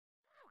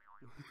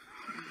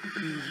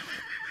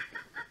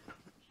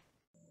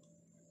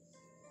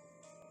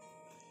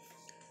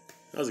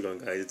How's it going,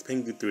 guys? It's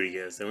Pengu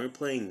 3S, and we're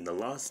playing The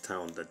Lost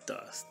Town, The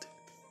Dust.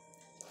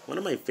 One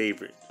of my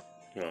favorite,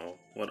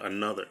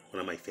 another one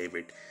of my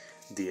favorite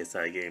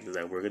DSI games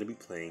that we're going to be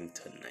playing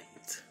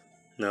tonight.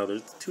 Now,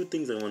 there's two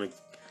things I want to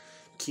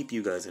keep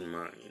you guys in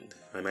mind.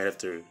 I might have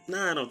to,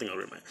 I don't think I'll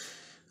remind.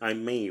 I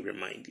may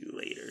remind you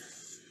later,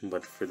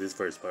 but for this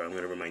first part, I'm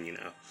going to remind you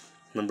now.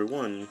 Number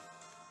one,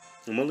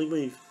 I'm only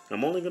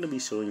going to be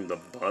showing the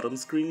bottom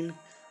screen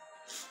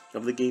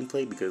of the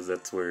gameplay because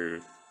that's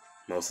where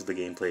most of the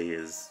gameplay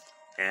is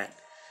at,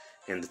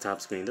 and the top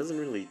screen doesn't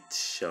really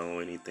show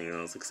anything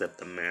else except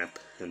the map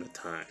and the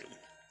time.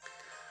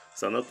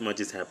 So not much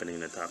is happening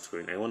in the top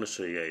screen. I want to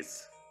show you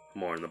guys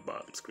more on the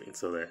bottom screen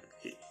so that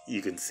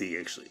you can see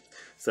actually.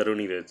 So I don't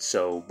need to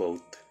show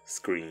both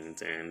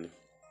screens, and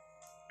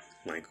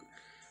like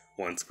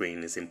one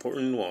screen is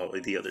important while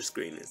the other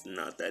screen is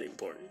not that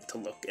important to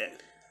look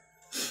at.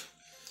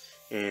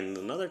 And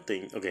another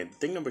thing, okay,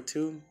 thing number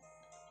two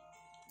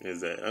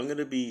is that I'm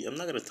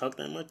not gonna talk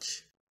that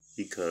much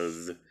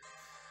because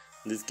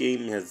this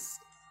game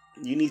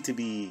you need to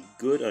be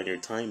good on your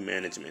time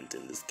management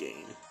in this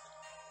game.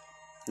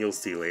 You'll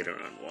see later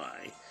on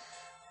why.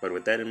 But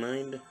with that in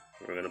mind,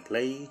 we're gonna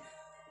play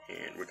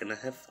and we're gonna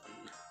have fun.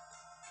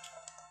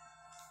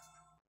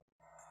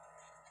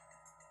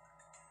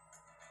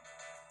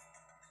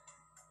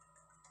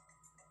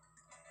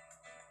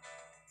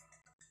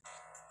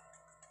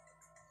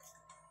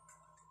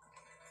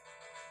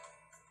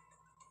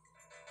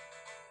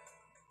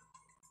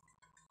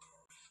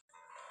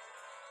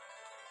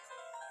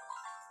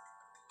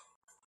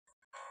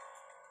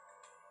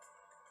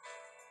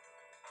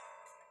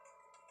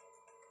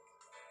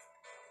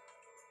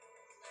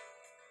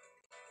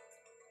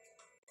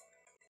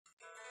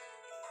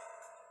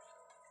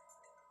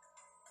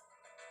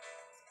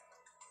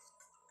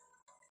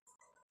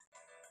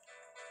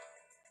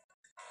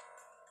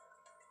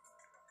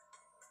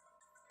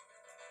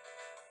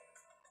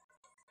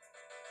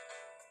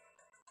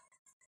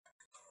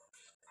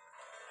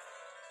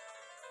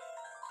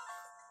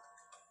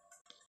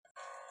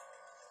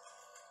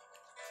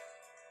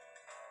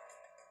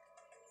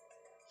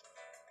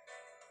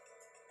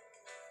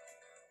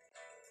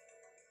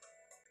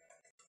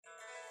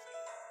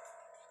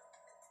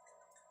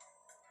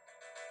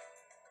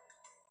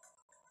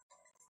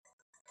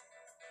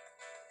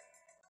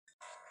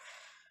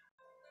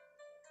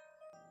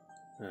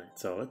 Alright,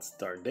 so let's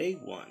start day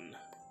one.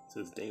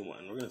 This is day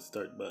one. We're gonna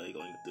start by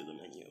going through the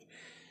menu.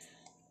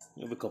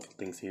 We have a couple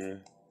things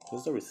here. We'll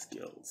start with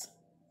skills.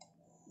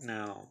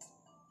 Now,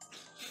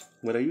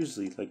 what I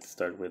usually like to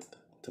start with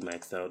to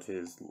max out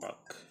is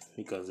luck,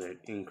 because it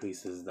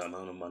increases the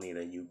amount of money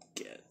that you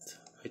get.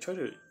 I try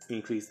to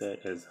increase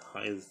that as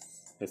high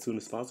as soon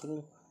as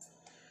possible.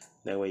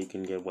 That way you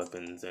can get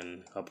weapons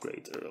and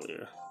upgrades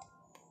earlier.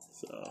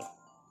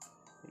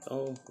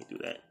 So, we do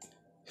that.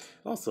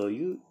 Also,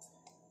 you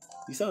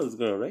saw this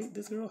girl, right?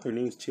 This girl, her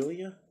name's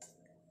Chilia.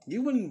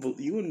 You wouldn't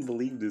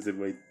believe this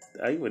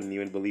I wouldn't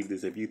even believe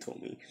this if you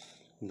told me.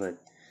 But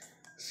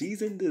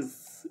she's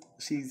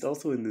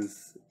also in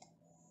this.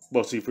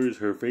 Well, this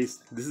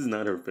is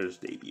not her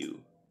first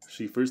debut.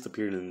 She first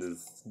appeared in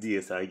this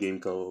DSI game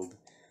called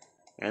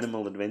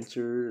Animal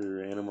Adventure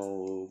or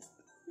Animal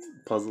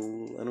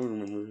Puzzle. I don't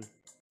remember.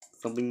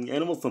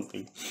 Animal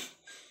something.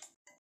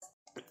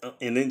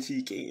 And then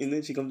she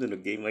comes in a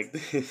game like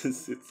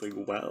this. It's like,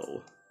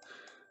 wow.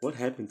 What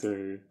happened to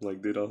her?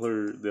 Like, did all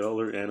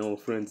her animal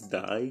friends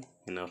die,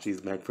 and now she's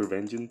back for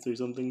vengeance or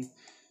something?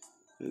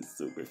 It's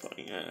super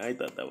funny. I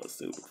thought that was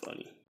super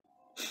funny.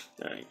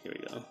 All right, here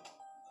we go.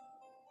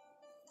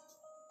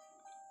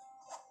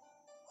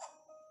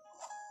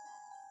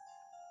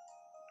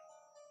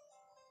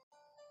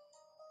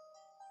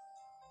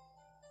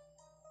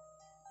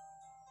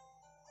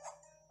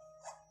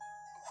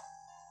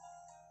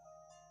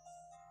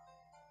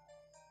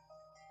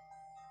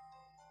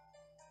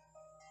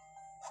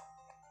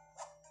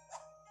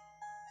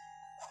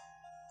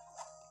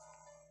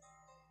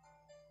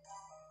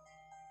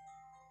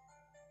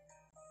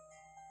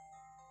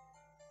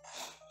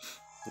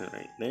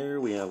 Alright,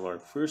 there we have our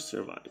first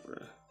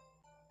survivor.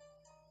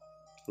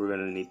 We're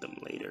gonna need them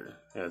later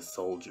as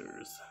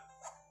soldiers.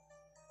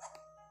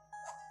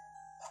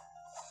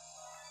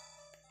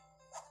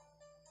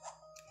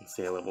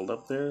 See, I leveled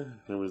up there.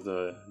 There was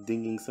a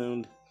dinging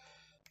sound.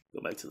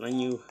 Go back to the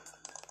menu.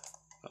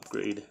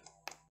 Upgrade.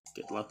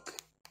 Get luck.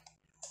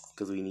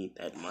 Because we need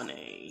that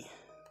money.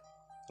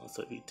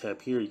 Also, if you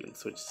tap here, you can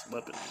switch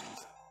weapons.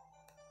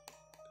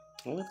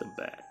 I'll let the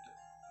bat.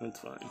 That's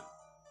fine.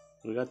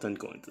 We got 10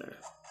 coins there.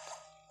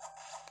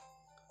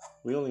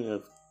 We only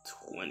have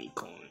 20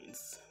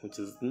 coins, which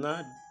is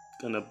not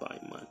gonna buy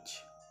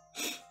much.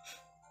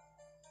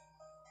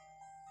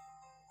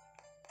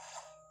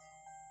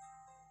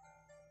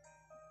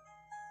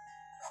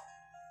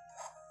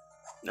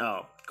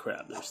 Oh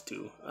crap, there's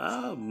two.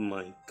 Oh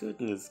my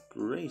goodness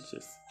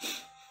gracious.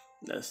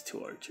 That's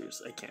two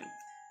archers. I can't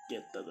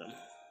get to them.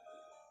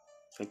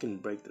 I can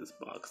break this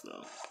box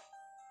though.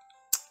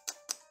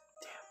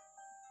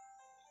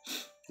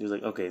 He was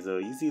like, okay, so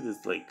you see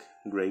this like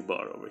gray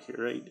bar over here,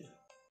 right?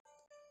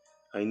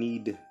 I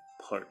need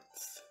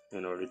parts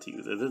in order to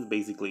use it. This is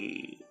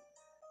basically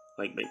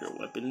like bigger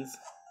weapons,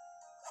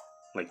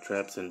 like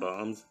traps and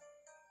bombs,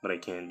 but I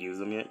can't use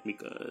them yet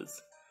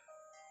because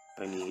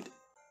I need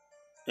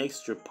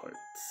extra parts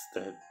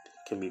that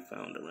can be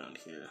found around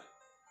here.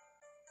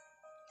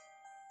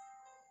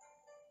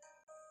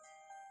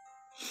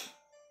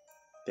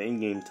 The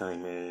in-game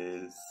time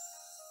is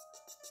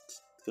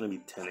it's gonna be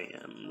 10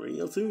 a.m.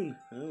 real soon.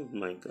 Oh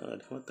my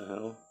god, what the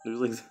hell?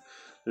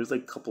 There's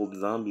like a couple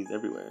zombies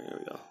everywhere. Here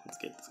we go. Let's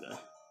get this guy.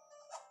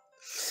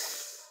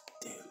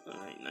 Damn,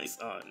 alright, nice.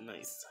 Oh,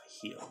 nice.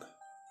 Healed.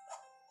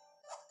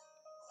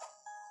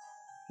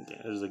 Okay,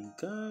 there's a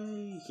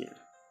guy here.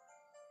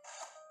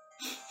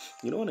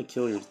 You don't want to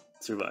kill your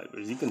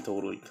survivors. You can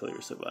totally kill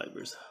your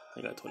survivors.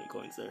 I got 20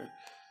 coins there.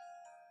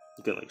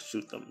 You can like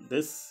shoot them.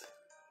 This,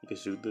 you can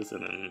shoot this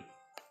and then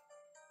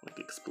like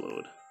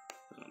explode.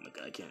 Oh my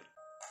god, I can't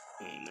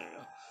aim. There you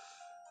go.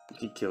 You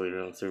can kill your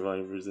own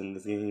survivors in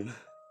this game.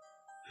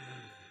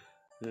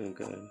 Oh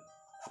god.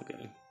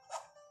 Okay.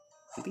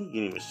 I think you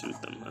can even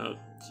shoot them. Oh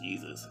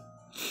Jesus.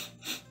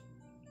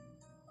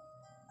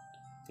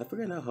 I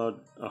forget how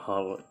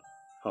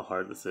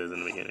hard this is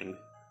in the beginning.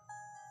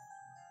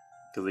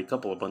 Because they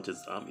couple a bunch of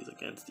zombies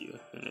against you,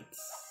 and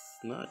it's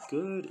not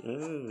good.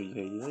 Oh,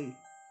 yay.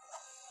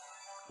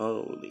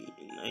 Holy,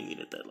 I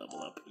needed that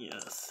level up.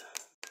 Yes.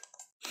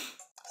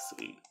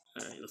 Sweet.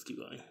 Alright, let's keep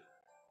going.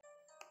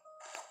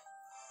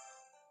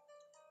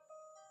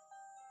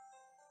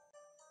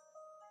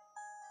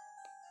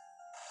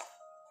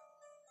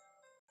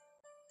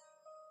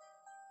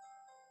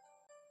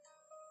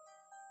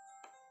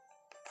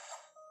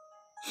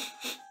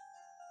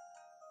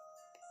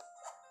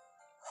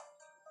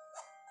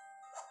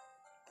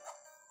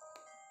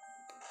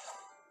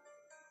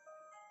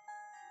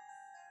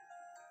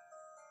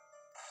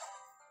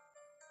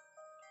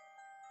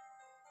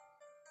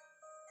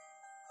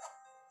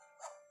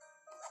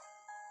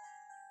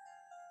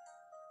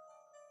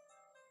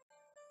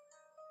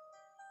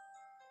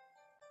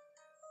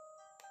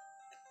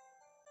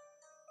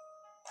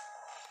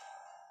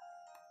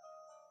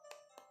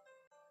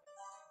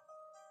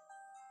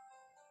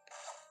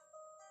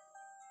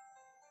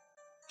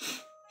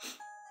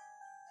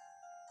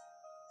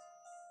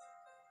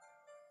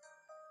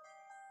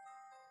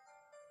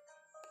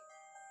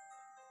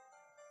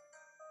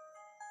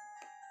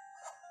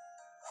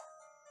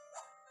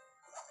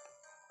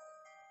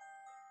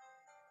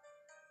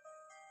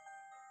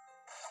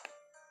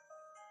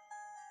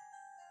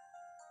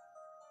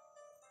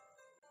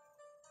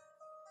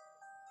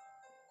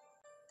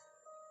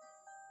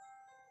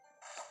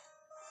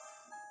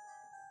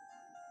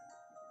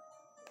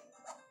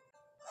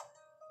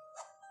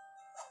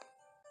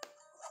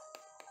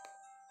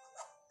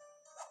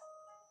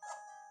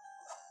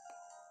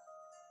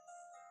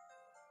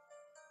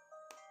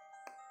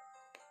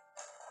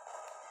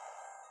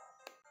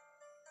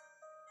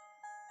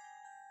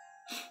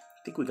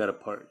 I think we got a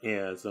part.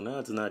 Yeah, so now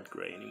it's not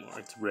gray anymore.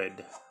 It's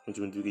red, which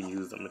means we can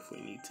use them if we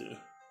need to.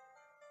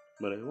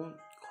 But I won't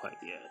quite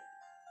yet.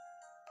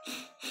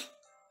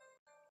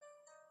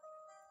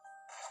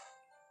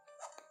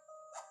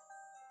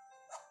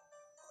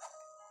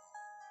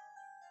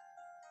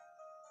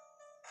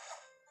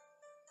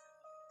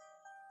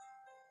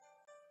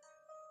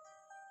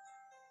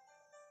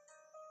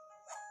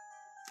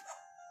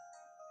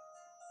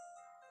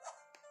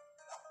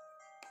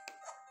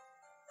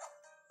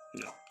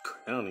 No,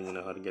 I don't even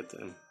know how to get to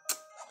him.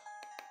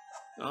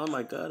 Oh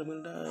my god, I'm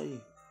gonna die.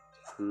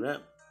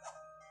 Crap.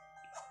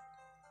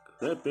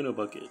 Crap in a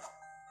bucket.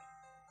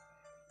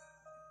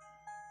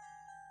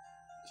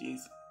 Jeez.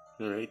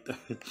 Alright.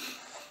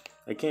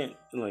 I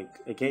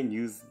can't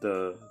use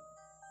the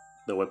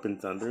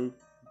weapons under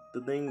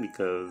the thing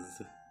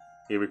because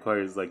it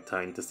requires like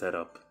time to set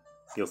up.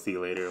 You'll see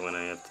later when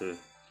I have to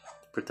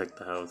protect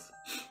the house.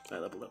 I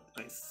leveled up.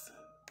 Nice.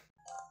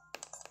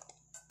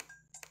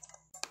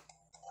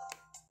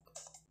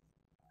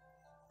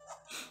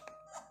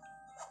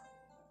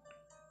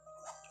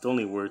 It's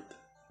only worth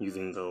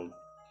using the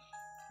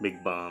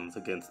big bombs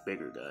against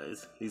bigger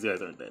guys. These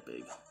guys aren't that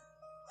big.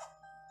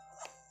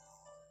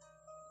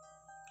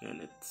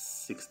 And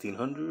it's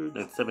 1600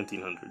 and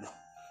 1700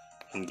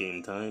 in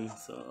game time,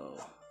 so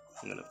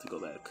I'm gonna have to go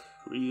back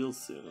real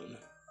soon.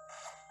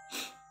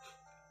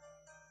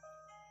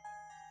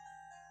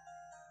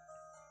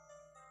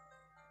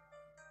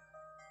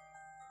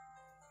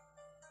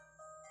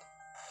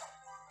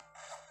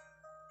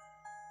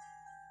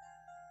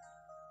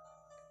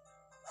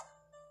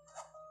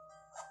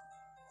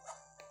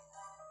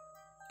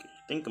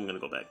 I think I'm gonna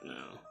go back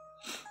now,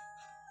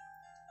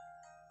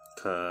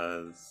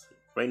 cause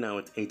right now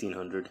it's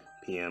 1800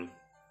 p.m.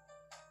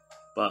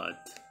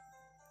 But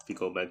if you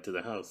go back to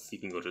the house, you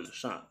can go to the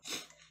shop,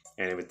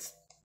 and if it's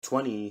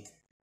 20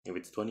 or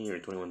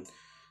 21,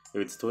 if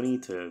it's 20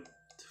 to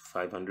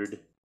 500,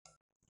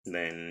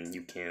 then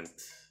you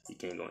can't you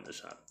can't go in the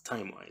shop.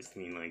 Time-wise, I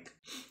mean like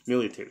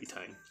military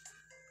time.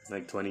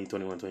 Like 20,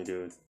 21,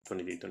 22,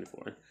 23,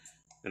 24.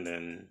 And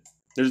then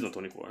there's no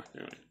 24.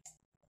 Never mind.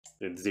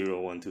 It's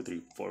 0, 1, 2,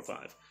 3, 4,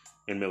 5.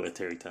 In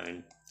military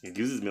time. It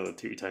uses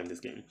military time this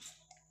game.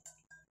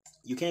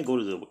 You can't go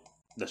to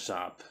the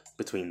shop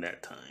between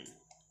that time.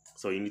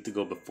 So you need to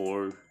go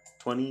before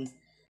 20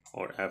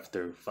 or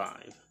after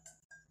 5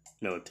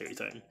 military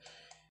time.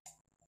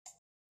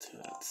 So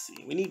let's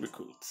see. We need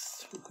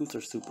recruits. Recruits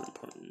are super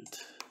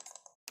important.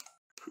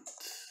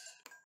 Recruits.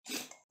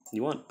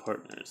 You want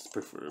partners,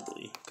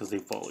 preferably, because they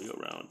follow you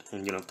around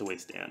and you don't have to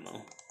waste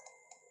ammo.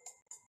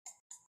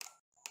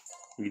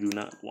 We do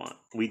not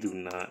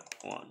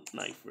want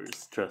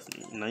knifers. Trust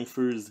me,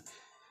 knifers,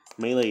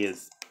 melee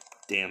is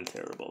damn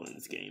terrible in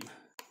this game.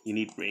 You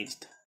need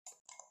ranged.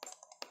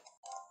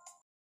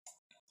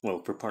 Well,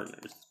 for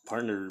partners,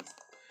 partner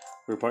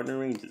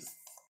ranges,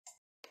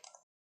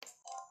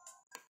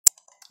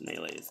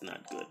 melee is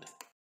not good.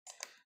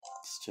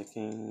 Just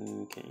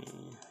checking. Okay,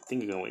 I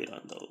think I can wait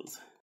on those.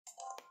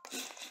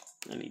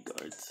 I need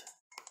guards.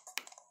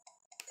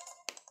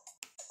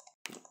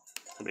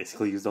 I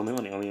basically used all my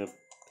money. I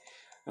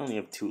only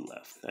have 2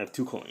 left. I have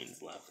 2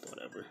 coins left.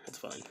 Whatever, it's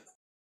fine.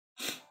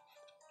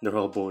 They're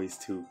all boys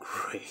too.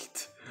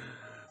 Great.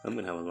 I'm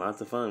gonna have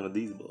lots of fun with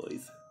these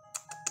boys.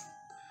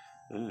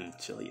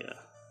 Chilia.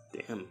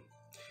 Damn.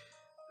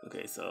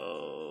 Okay,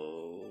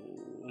 so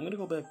I'm gonna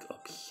go back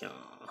up here.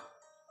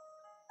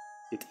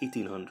 It's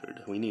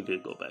 1800. We need to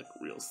go back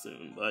real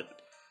soon,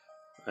 but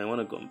I want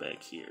to go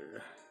back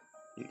here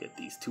and get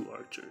these 2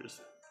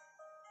 archers.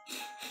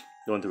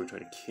 The ones who were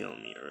trying to kill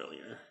me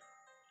earlier.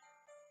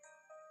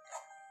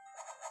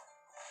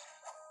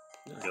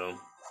 There we go.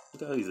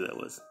 Look how easy that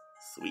was.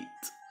 Sweet.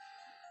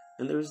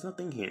 And there's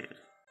nothing here.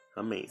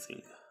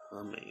 Amazing.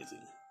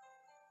 Amazing.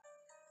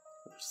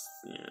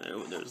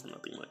 There's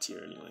nothing much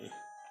here anyway.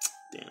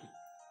 Damn.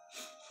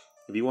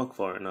 If you walk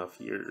far enough,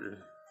 your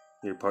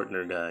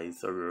partner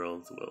guys or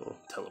girls will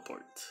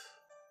teleport.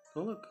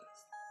 Oh look,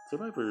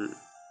 survivor.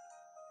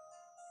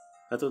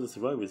 That's what the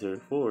survivor's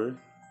here for.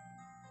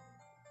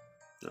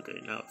 Okay,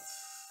 now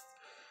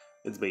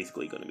it's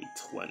basically gonna be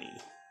 20,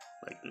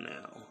 like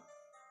now.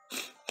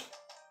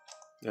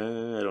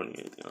 I don't need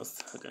anything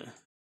else. Okay.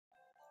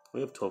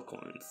 We have 12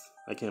 coins.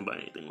 I can't buy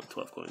anything with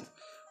 12 coins.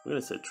 We're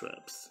gonna set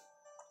traps.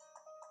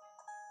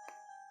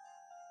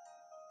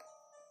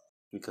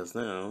 Because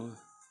now,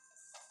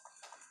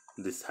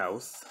 this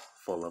house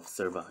full of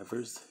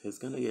survivors is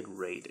gonna get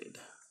raided.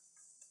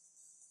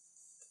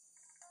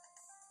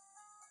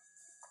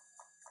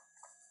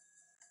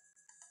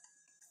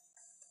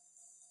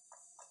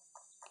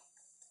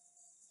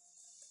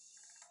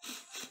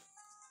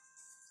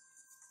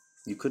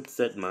 You could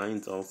set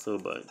mines also,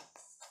 but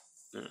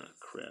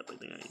crap,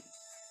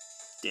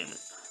 damn it.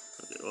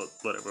 Okay, well,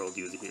 whatever, I'll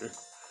use it here.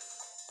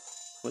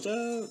 Watch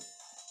out!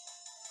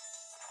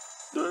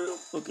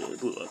 Okay, it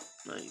blew up.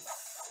 Nice.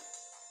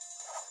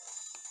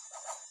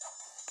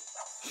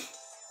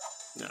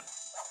 No,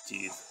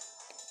 jeez.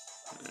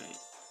 Alright,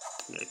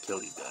 I gotta kill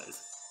these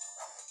guys.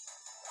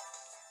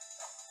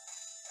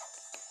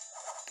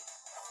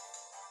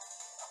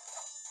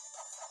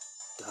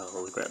 Oh,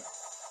 holy crap.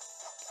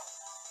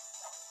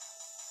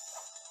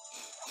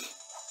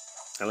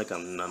 I like how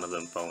none of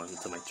them fall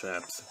into my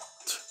traps.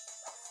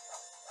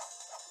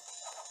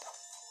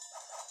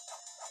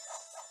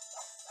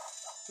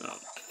 Oh,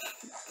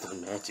 the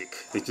magic.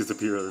 They just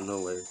appear out of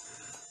nowhere.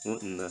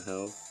 What in the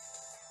hell?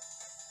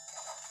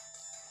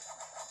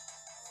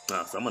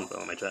 Oh, someone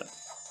fell in my trap.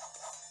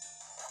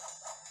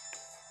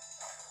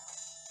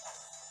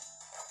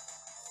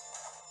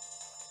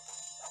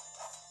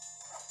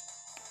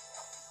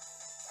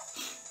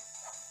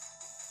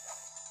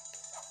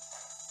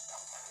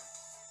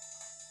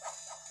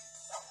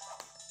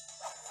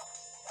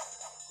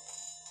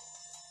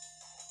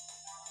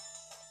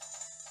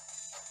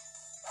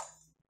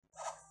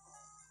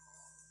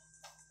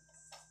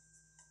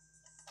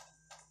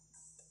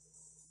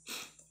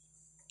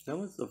 That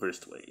was the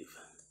first wave.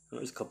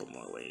 There's a couple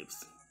more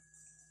waves.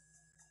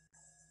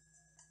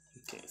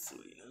 Okay,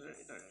 sweet. Alright.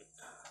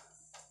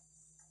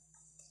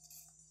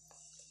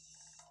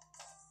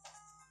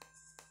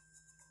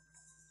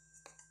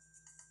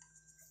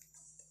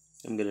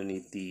 I'm gonna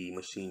need the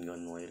machine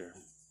gun later.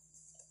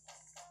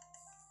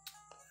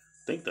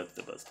 I think that's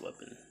the best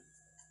weapon.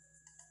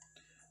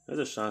 There's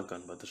a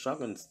shotgun, but the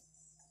shotgun's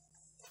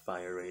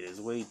fire rate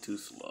is way too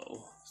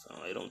slow, so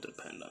I don't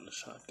depend on the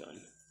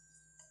shotgun.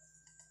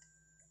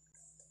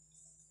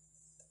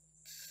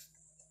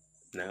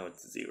 Now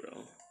it's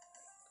 0.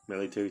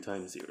 Military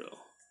time 0.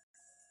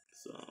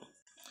 So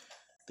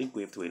I think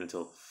we have to wait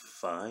until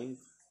 5.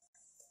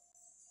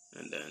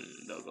 And then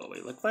they'll go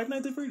away. Like Five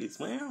Nights at Freddy's.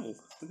 Wow,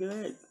 look at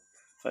that.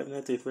 Five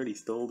Nights at Freddy's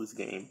stole this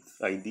game.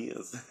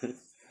 Ideas.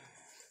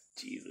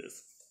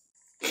 Jesus.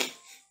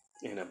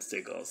 And I'm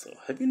sick also.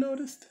 Have you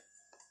noticed?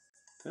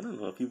 I don't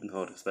know if you've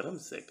noticed, but I'm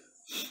sick.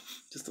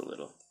 Just a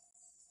little.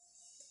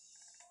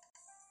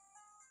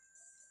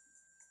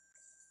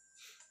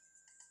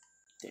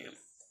 Damn.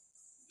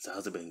 So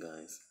how's it been,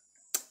 guys?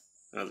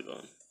 How's it going?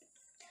 I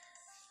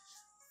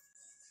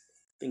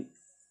think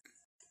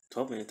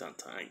 12 minutes on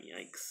time.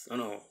 Yikes. Oh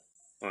no.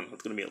 Oh no,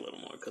 it's gonna be a little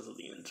more because of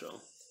the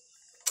intro.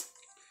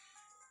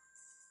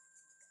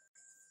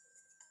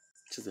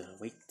 Just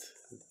wait.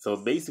 So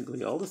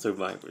basically, all the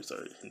survivors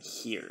are in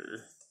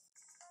here.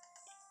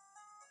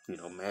 You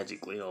know,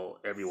 magically,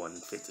 everyone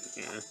fits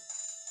in here.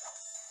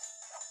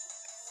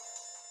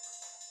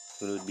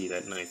 It would be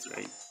that nice,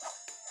 right?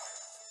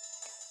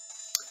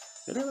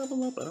 Did I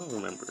level up? I don't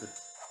remember.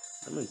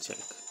 I'm gonna check.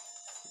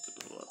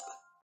 Level up.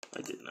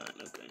 I did not.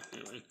 Okay,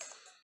 anyway.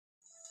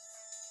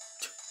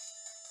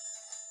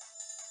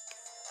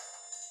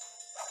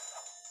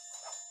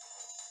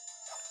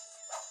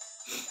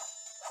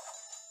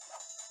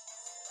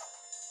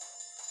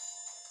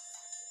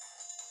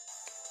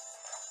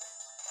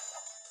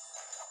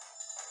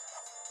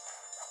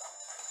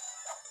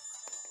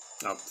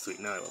 Oh, sweet.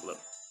 Now I level up.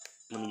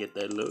 Let me get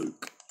that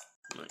look.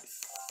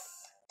 Nice.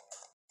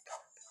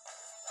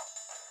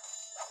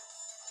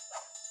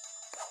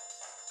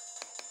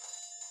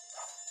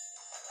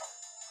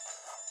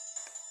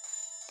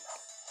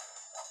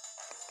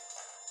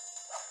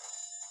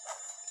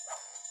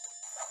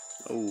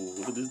 Oh,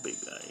 look at this big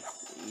guy.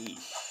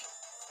 Eesh.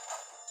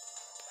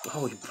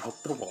 Oh, he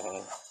broke the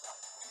wall.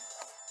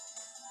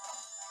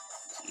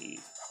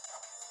 Jeez.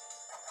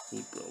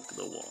 He broke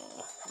the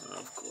wall.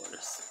 Of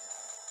course.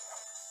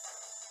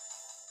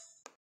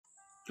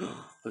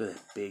 Look at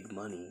that big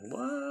money.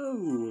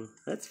 Whoa!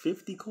 That's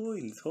 50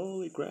 coins.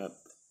 Holy crap.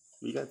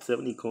 We got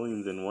 70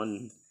 coins and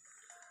one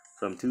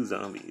from 2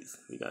 zombies.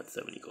 We got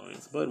 70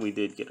 coins. But we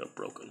did get a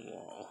broken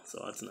wall,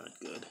 so that's not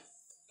good.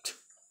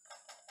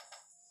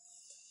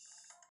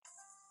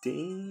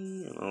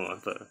 Damn. Oh,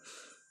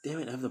 damn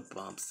it, I have the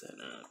bomb set.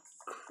 Oh,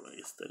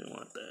 Christ, I didn't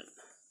want that.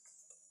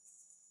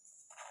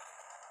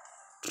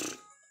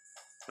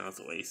 That was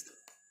a waste.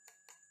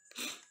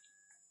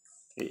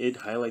 It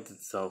highlights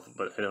itself,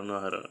 but I don't know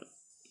how to...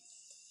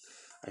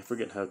 I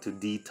forget how to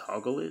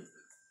de-toggle it,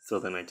 so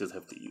then I just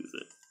have to use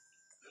it.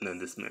 And then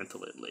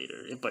dismantle it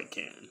later, if I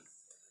can.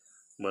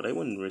 But I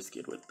wouldn't risk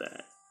it with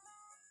that.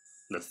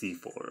 The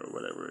C4 or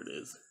whatever it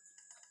is.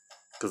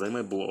 Because I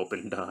might blow up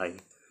and die.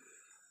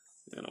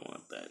 I don't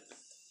want that.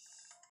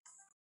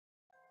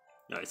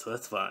 Alright, so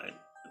that's fine.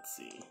 Let's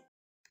see.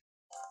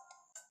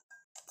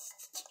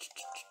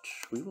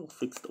 We will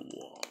fix the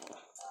wall.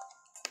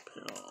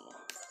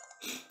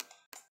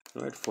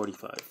 We're at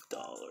 $45.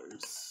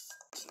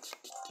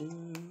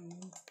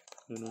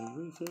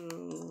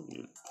 Refill.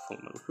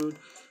 Phone recruit.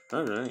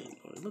 Alright,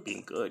 we're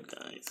looking good,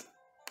 guys.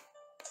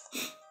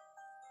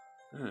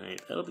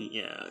 Alright, that'll be,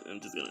 yeah, I'm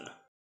just gonna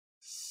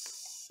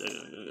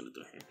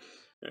do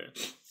here.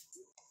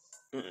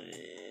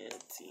 Alright,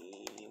 let's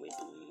see. Wait,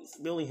 please.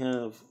 We only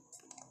have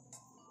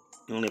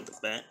the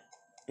bat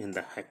and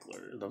the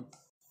heckler, the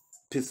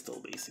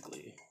pistol,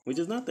 basically, which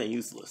is not that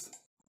useless.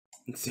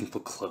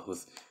 Simple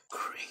clothes,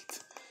 great.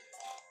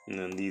 And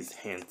then these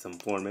handsome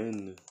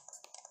foremen.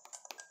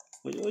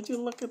 Would you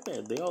look at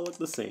that? They all look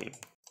the same.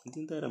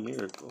 Isn't that a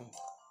miracle?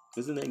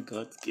 Isn't that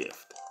God's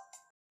gift?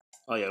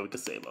 Oh yeah, we can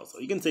save also.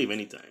 You can save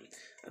anytime.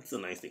 That's the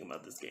nice thing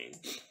about this game.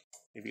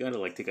 If you gotta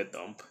like take a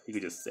dump, you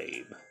can just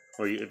save.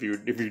 Or if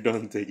you're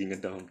done taking a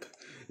dump,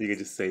 you can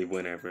just save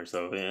whenever.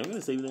 So yeah, I'm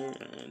gonna save there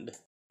and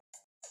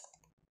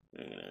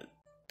I'm gonna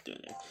do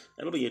it.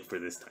 That'll be it for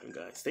this time,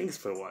 guys. Thanks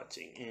for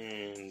watching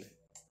and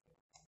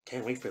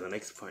can't wait for the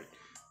next part.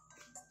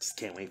 Just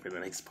can't wait for the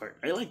next part.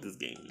 I like this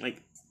game.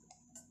 Like,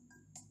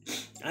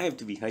 I have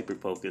to be hyper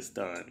focused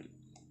on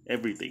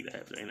everything that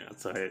happens right now.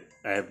 So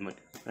I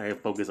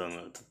have focus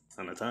on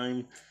the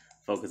time,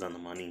 focus on the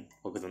money,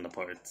 focus on the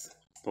parts,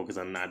 focus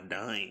on not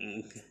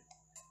dying.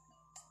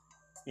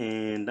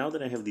 And now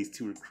that I have these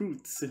 2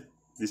 recruits,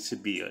 this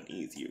should be an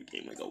easier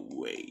game, like a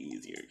way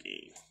easier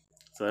game.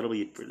 So that'll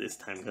be it for this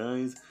time,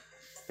 guys.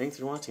 Thanks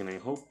for watching. I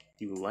hope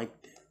you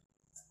liked it.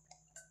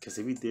 Because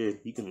if you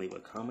did, you can leave a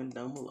comment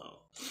down below.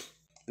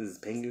 This is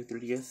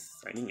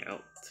Pengu3DS signing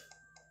out.